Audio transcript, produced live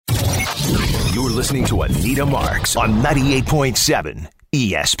You're listening to Anita Marks on 98.7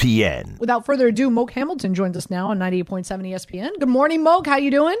 ESPN. Without further ado, Moke Hamilton joins us now on 98.7 ESPN. Good morning, Moke. How you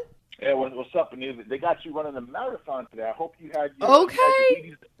doing? Yeah, what's up, Anita? They got you running a marathon today. I hope you had your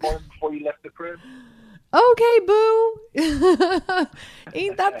Wheaties this morning before you left the crib. Okay, boo.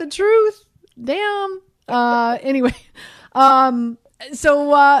 Ain't that the truth? Damn. Anyway, so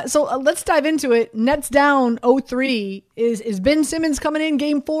let's dive into it. Nets down 0-3. Is Ben Simmons coming in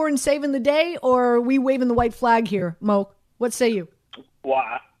game 4 and saving the day, or are we waving the white flag here, Moke? What say you? Well,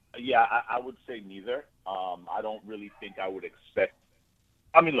 I would say neither. I don't really think I would expect.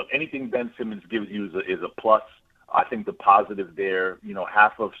 I mean, look, anything Ben Simmons gives you is a plus. I think the positive there,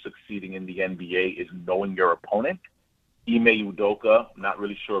 half of succeeding in the NBA is knowing your opponent. Ime Udoka, not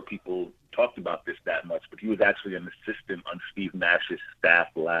really sure people talked about this that much, but he was actually an assistant on Steve Nash's staff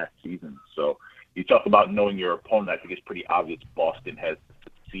last season. So you talk about knowing your opponent, I think it's pretty obvious Boston has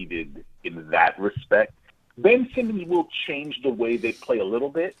succeeded in that respect. Ben Simmons will change the way they play a little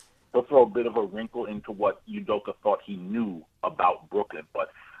bit. He'll throw a bit of a wrinkle into what Udoka thought he knew about Brooklyn,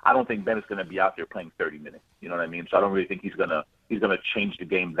 but I don't think Ben is going to be out there playing 30 minutes. You know what I mean? So I don't really think he's gonna change the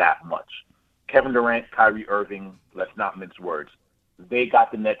game that much. Kevin Durant, Kyrie Irving, let's not mince words. They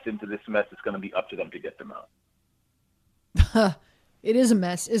got the Nets into this mess. It's going to be up to them to get them out. It is a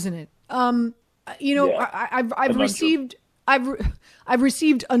mess, isn't it? I've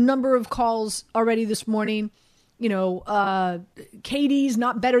received a number of calls already this morning. KD's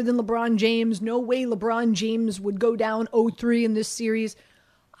not better than LeBron James. No way LeBron James would go down 0-3 in this series.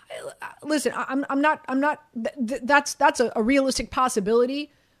 Listen, I'm not. That's a realistic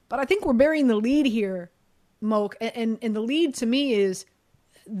possibility, but I think we're burying the lead here, Moke. And the lead to me is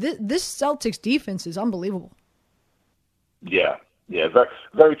this Celtics defense is unbelievable. Yeah, very,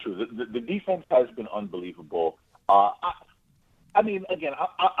 very true. The defense has been unbelievable. I mean, again,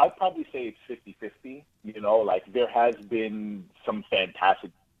 I'd probably say it's 50-50. There has been some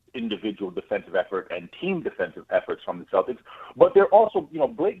fantastic individual defensive effort and team defensive efforts from the Celtics. But they're also,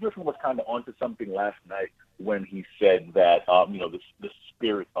 Blake Griffin was kind of onto something last night when he said that, the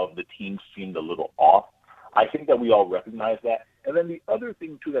spirit of the team seemed a little off. I think that we all recognize that. And then the other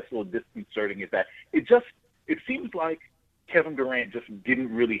thing, too, that's a little disconcerting is that it seems like Kevin Durant just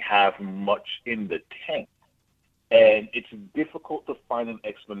didn't really have much in the tank. And it's difficult to find an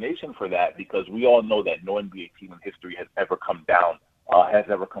explanation for that because we all know that no NBA team in history has ever come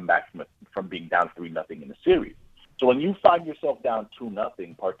back from being down 3-0 in a series. So when you find yourself down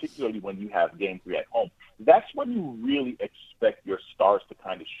 2-0, particularly when you have Game 3 at home, that's when you really expect your stars to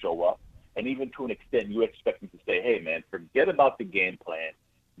kind of show up. And even to an extent, you expect them to say, hey, man, forget about the game plan.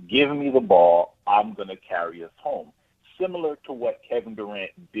 Give me the ball. I'm going to carry us home. Similar to what Kevin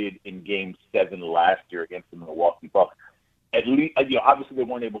Durant did in Game 7 last year against the Milwaukee Bucks. At least, obviously they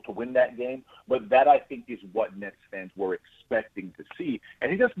weren't able to win that game, but that I think is what Nets fans were expecting to see,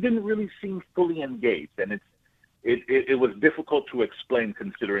 and he just didn't really seem fully engaged, and it was difficult to explain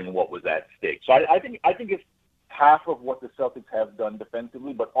considering what was at stake. So I think it's half of what the Celtics have done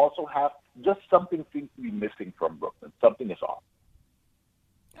defensively, but also half just something seems to be missing from Brooklyn. Something is off.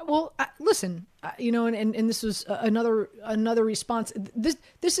 Well, listen, and this was another response.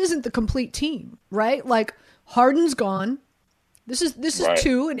 This isn't the complete team, right? Like Harden's gone. This is right.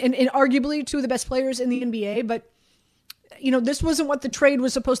 Two, and arguably two of the best players in the NBA. But this wasn't what the trade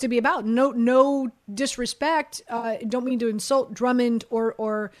was supposed to be about. No disrespect. Don't mean to insult Drummond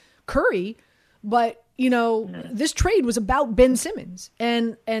or Curry, but this trade was about Ben Simmons,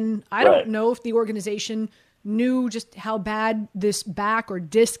 and I don't know if the organization knew just how bad this back or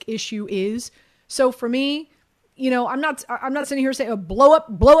disc issue is. So for me, I'm not sitting here saying blow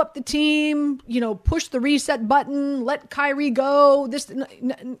up the team, push the reset button, let Kyrie go. This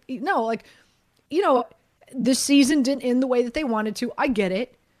season didn't end the way that they wanted to. I get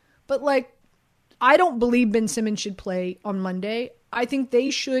it, but I don't believe Ben Simmons should play on Monday. I think they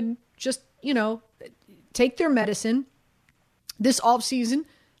should just take their medicine this offseason.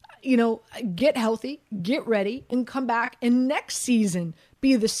 Get healthy, get ready, and come back. And next season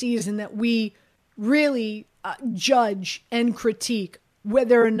be the season that we really judge and critique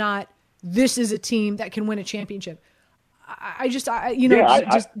whether or not this is a team that can win a championship.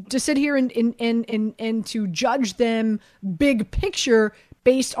 To sit here and to judge them big picture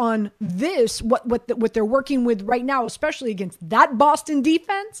based on this, what they're working with right now, especially against that Boston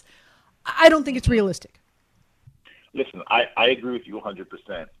defense, I don't think it's realistic. Listen, I agree with you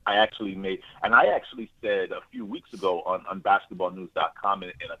 100%. I actually said a few weeks ago on basketballnews.com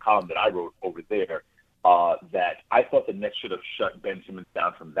in a column that I wrote over there that I thought the Nets should have shut Ben Simmons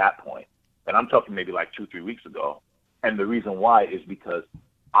down from that point. And I'm talking maybe 2-3 weeks ago. And the reason why is because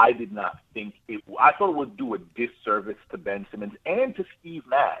I did not think I thought it would do a disservice to Ben Simmons and to Steve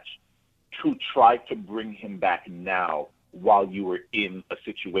Nash to try to bring him back now while you were in a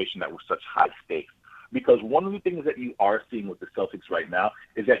situation that was such high stakes. Because one of the things that you are seeing with the Celtics right now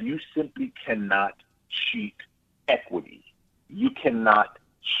is that you simply cannot cheat equity. You cannot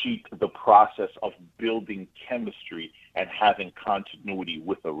cheat the process of building chemistry and having continuity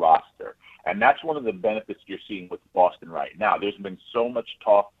with a roster. And that's one of the benefits you're seeing with Boston right now. There's been so much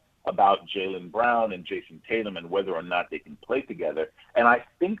talk about Jaylen Brown and Jason Tatum and whether or not they can play together. And I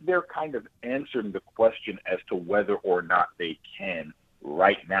think they're kind of answering the question as to whether or not they can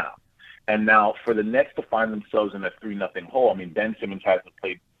right now. And now for the Nets to find themselves in a 3-0 hole, I mean, Ben Simmons hasn't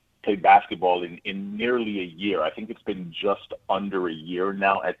played basketball in nearly a year. I think it's been just under a year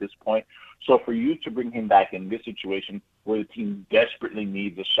now at this point. So for you to bring him back in this situation where the team desperately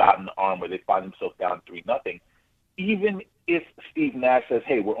needs a shot in the arm, where they find themselves down 3-0, even if Steve Nash says,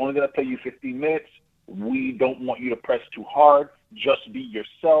 hey, we're only going to play you 15 minutes, we don't want you to press too hard, just be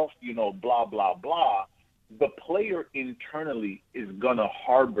yourself, blah, blah, blah, the player internally is going to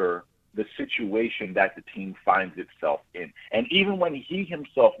harbor the situation that the team finds itself in. And even when he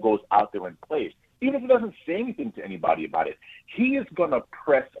himself goes out there and plays, even if he doesn't say anything to anybody about it, he is going to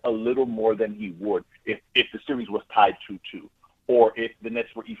press a little more than he would if the series was tied 2-2 or if the Nets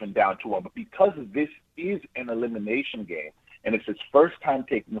were even down 2-1. But because this is an elimination game and it's his first time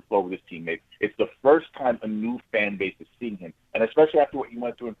taking the floor with his teammates, it's the first time a new fan base is seeing him. And especially after what he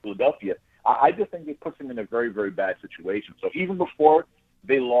went through in Philadelphia, I just think it puts him in a very, very bad situation. So even before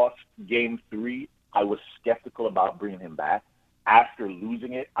they lost Game 3, I was skeptical about bringing him back. After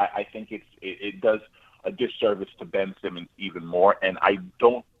losing it, I think it does a disservice to Ben Simmons even more, and I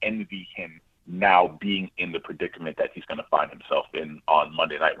don't envy him now being in the predicament that he's going to find himself in on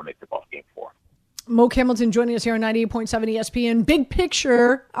Monday night when they tip off Game 4. Moke Hamilton joining us here on 98.7 ESPN. Big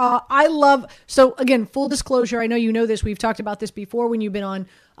picture. So again, full disclosure, I know you know this. We've talked about this before when you've been on.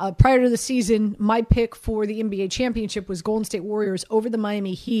 Prior to the season, my pick for the NBA championship was Golden State Warriors over the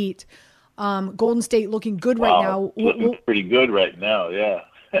Miami Heat. Golden State looking good right now. Looking pretty good right now, yeah.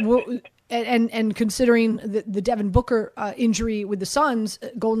 And considering the Devin Booker injury with the Suns,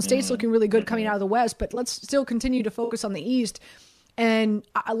 Golden State's looking really good coming out of the West. But let's still continue to focus on the East. And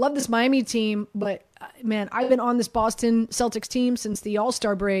I love this Miami team, but man, I've been on this Boston Celtics team since the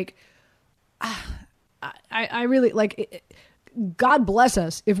All-Star break. I really like it. God bless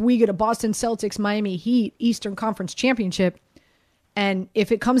us if we get a Boston Celtics Miami Heat Eastern Conference championship. And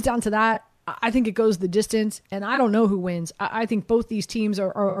if it comes down to that, I think it goes the distance, and I don't know who wins. I think both these teams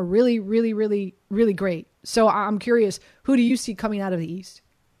are really, really, really, really great. So I'm curious, who do you see coming out of the East?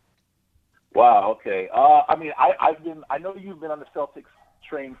 Wow. Okay. I know you've been on the Celtics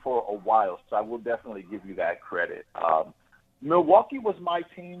train for a while, so I will definitely give you that credit. Milwaukee was my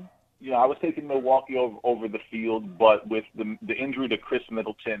team. I was taking Milwaukee over the field, but with the injury to Chris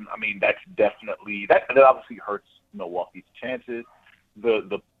Middleton, I mean, that obviously hurts Milwaukee's chances.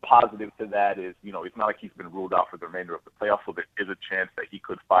 The positive to that is, it's not like he's been ruled out for the remainder of the playoffs, so there is a chance that he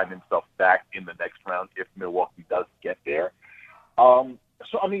could find himself back in the next round if Milwaukee does get there.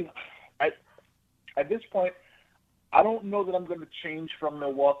 At this point, I don't know that I'm going to change from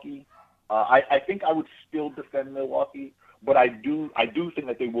Milwaukee. I think I would still defend Milwaukee, but I do think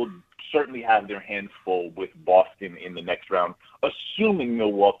that they will certainly have their hands full with Boston in the next round, assuming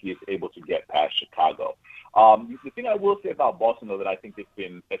Milwaukee is able to get past Chicago. The thing I will say about Boston, though, that I think has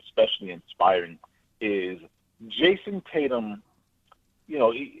been especially inspiring is Jason Tatum.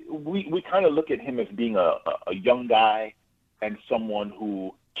 We kind of look at him as being a young guy and someone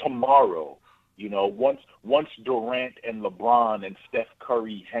who tomorrow, once Durant and LeBron and Steph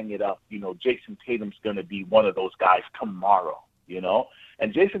Curry hang it up, Jason Tatum's going to be one of those guys tomorrow,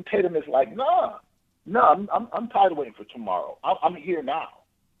 And Jason Tatum is like, no, I'm tired of waiting for tomorrow. I'm here now,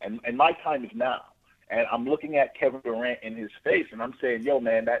 and my time is now. And I'm looking at Kevin Durant in his face, and I'm saying, yo,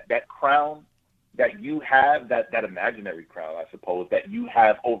 man, that crown that you have, that imaginary crown, I suppose, that you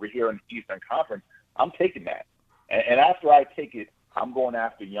have over here in the Eastern Conference, I'm taking that. And after I take it, I'm going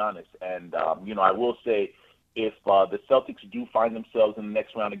after Giannis. And, I will say if the Celtics do find themselves in the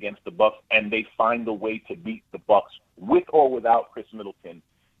next round against the Bucks and they find a way to beat the Bucks with or without Chris Middleton,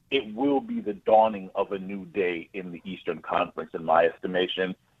 it will be the dawning of a new day in the Eastern Conference, in my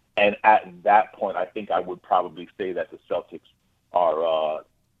estimation. And at that point, I think I would probably say that the Celtics are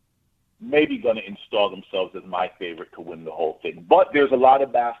maybe going to install themselves as my favorite to win the whole thing. But there's a lot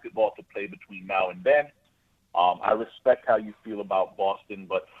of basketball to play between now and then. I respect how you feel about Boston,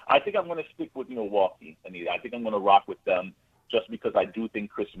 but I think I'm going to stick with Milwaukee, Anita. I think I'm going to rock with them just because I do think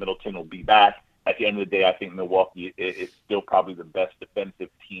Chris Middleton will be back. at the end of the day, I think Milwaukee is still probably the best defensive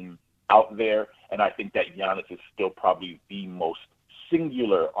team out there, and I think that Giannis is still probably the most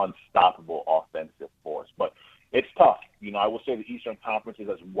singular, unstoppable offensive force. But it's tough. I will say the Eastern Conference is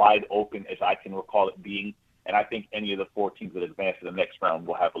as wide open as I can recall it being, and I think any of the 4 teams that advance to the next round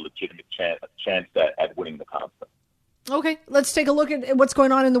will have a legitimate chance at winning the conference. Okay, let's take a look at what's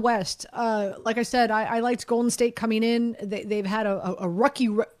going on in the West. Like I said, I liked Golden State coming in. They've had a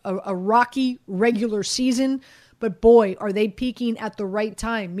rocky regular season, but boy, are they peaking at the right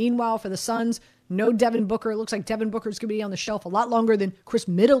time. Meanwhile, for the Suns, no Devin Booker. It looks like Devin Booker is going to be on the shelf a lot longer than Chris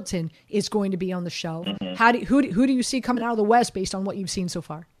Middleton is going to be on the shelf. Mm-hmm. Who do you see coming out of the West based on what you've seen so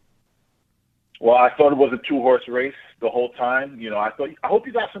far? Well, I thought it was a 2-horse race the whole time. I hope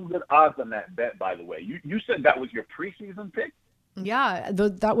you got some good odds on that bet, by the way. You said that was your preseason pick? Yeah,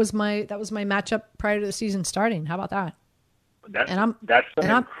 that was my matchup prior to the season starting. How about that? I'm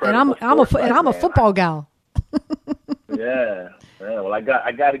a football gal. Yeah. Well, I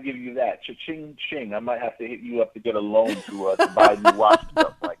got to give you that. Cha-ching, ching. I might have to hit you up to get a loan to buy a new watch and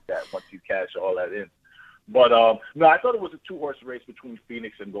stuff like that once you cash all that in. But no, I thought it was a 2-horse race between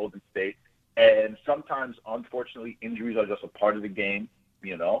Phoenix and Golden State. And sometimes, unfortunately, injuries are just a part of the game,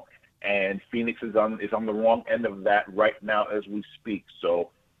 and Phoenix is on the wrong end of that right now as we speak. So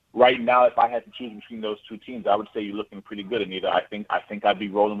right now, if I had to choose between those 2 teams, I would say you're looking pretty good, Anita. I think I'd be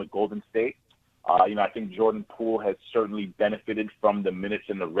rolling with Golden State. I think Jordan Poole has certainly benefited from the minutes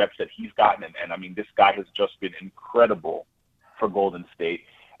and the reps that he's gotten. And I mean, this guy has just been incredible for Golden State.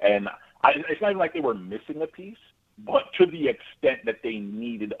 And it's not even like they were missing a piece. But to the extent that they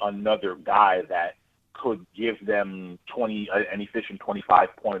needed another guy that could give them an efficient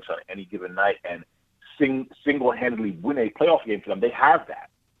 25 points on any given night and single-handedly win a playoff game for them, they have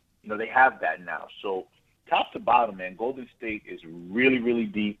that. They have that now. So top to bottom, man, Golden State is really, really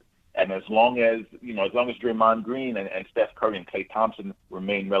deep. And as long as Draymond Green and Steph Curry and Klay Thompson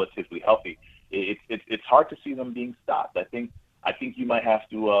remain relatively healthy, it's hard to see them being stopped. I think you might have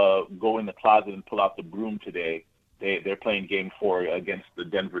to go in the closet and pull out the broom today. They're playing Game 4 against the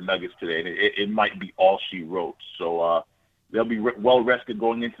Denver Nuggets today, and it might be all she wrote. So they'll be well rested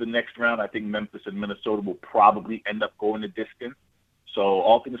going into the next round. I think Memphis and Minnesota will probably end up going the distance. So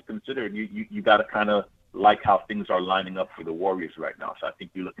all things considered, you got to kind of like how things are lining up for the Warriors right now. So I think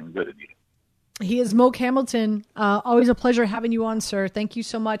you're looking good, Anita. He is Moke Hamilton. Always a pleasure having you on, sir. Thank you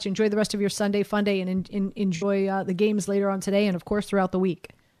so much. Enjoy the rest of your Sunday fun day, and enjoy the games later on today and, of course, throughout the week.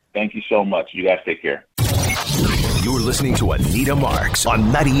 Thank you so much. You guys take care. You're listening to Anita Marks on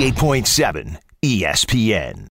 98.7 ESPN.